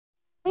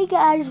Hey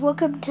guys,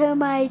 welcome to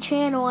my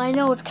channel. I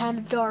know it's kind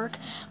of dark,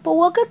 but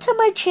welcome to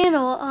my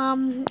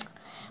channel.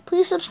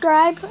 Please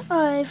subscribe.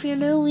 If you're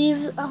new,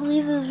 leave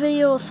this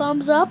video a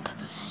thumbs up.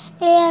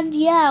 And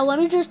yeah, let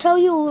me just tell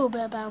you a little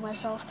bit about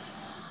myself.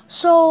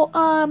 So,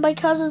 my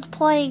cousin's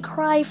playing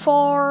Cry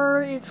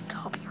 4. It's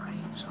copyright,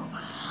 so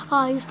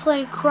he's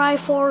playing Cry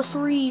 4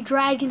 3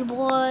 Dragon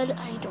Blood.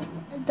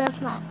 That's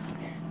not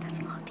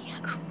the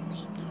actual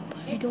name though.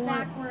 But it's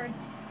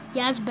backwards.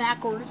 Yeah, it's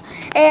backwards.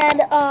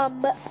 And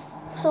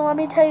so let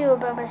me tell you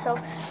about myself.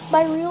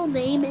 My real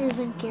name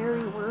isn't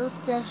Gary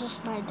Worth. That's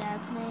just my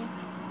dad's name.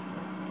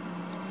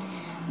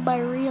 My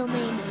real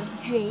name is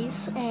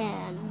Jace,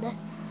 and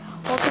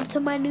welcome to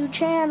my new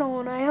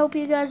channel. And I hope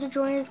you guys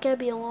enjoy it. It's gonna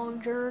be a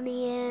long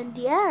journey, and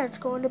yeah, it's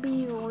going to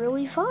be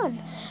really fun.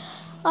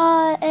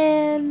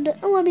 And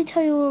let me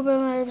tell you a little bit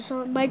about my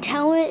episode. My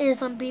talent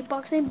is on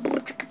beatboxing.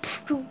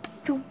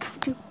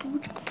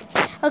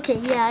 Okay,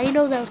 yeah, I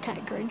know that was kind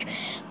of cringe.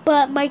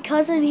 But my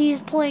cousin, he's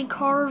playing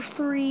Cars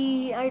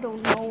 3. I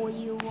don't know what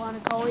you want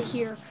to call it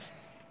here.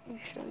 Let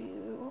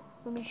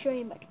me show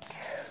you my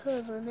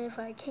cousin if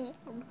I can.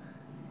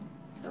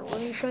 Or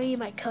let me show you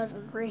my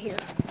cousin right here.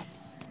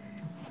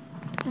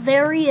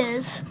 There he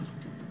is.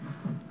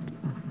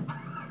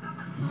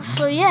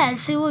 So yeah,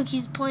 see, look,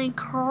 he's playing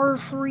Car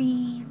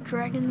 3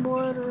 Dragon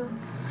Blood or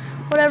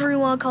whatever you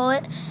want to call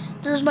it.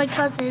 There's my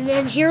cousin,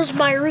 and here's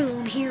my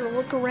room. Here,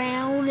 look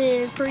around.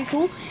 It's pretty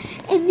cool.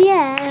 And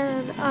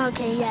yeah,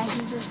 okay, yeah, he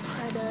just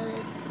tried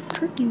to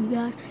trick you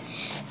guys.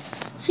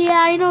 So yeah,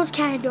 I know it's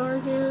kind of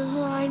dark.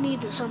 I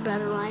need some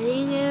better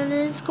lighting, and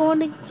it's going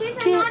to.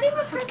 Jason, I'm not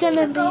even pressing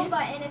the go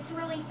button. It's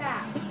really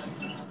fast.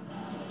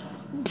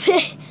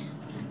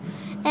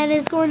 And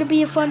it's going to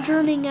be a fun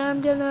journey.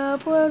 I'm gonna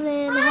upload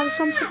and have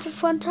some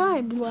fun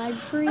time, live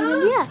stream,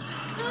 and yeah.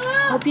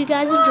 Hope you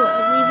guys enjoy.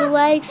 Leave a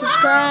like,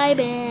 subscribe,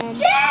 and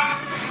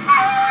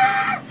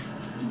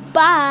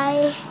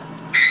bye.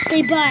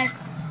 Say bye.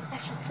 I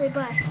should say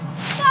bye.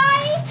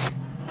 Bye.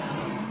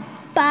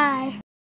 Bye.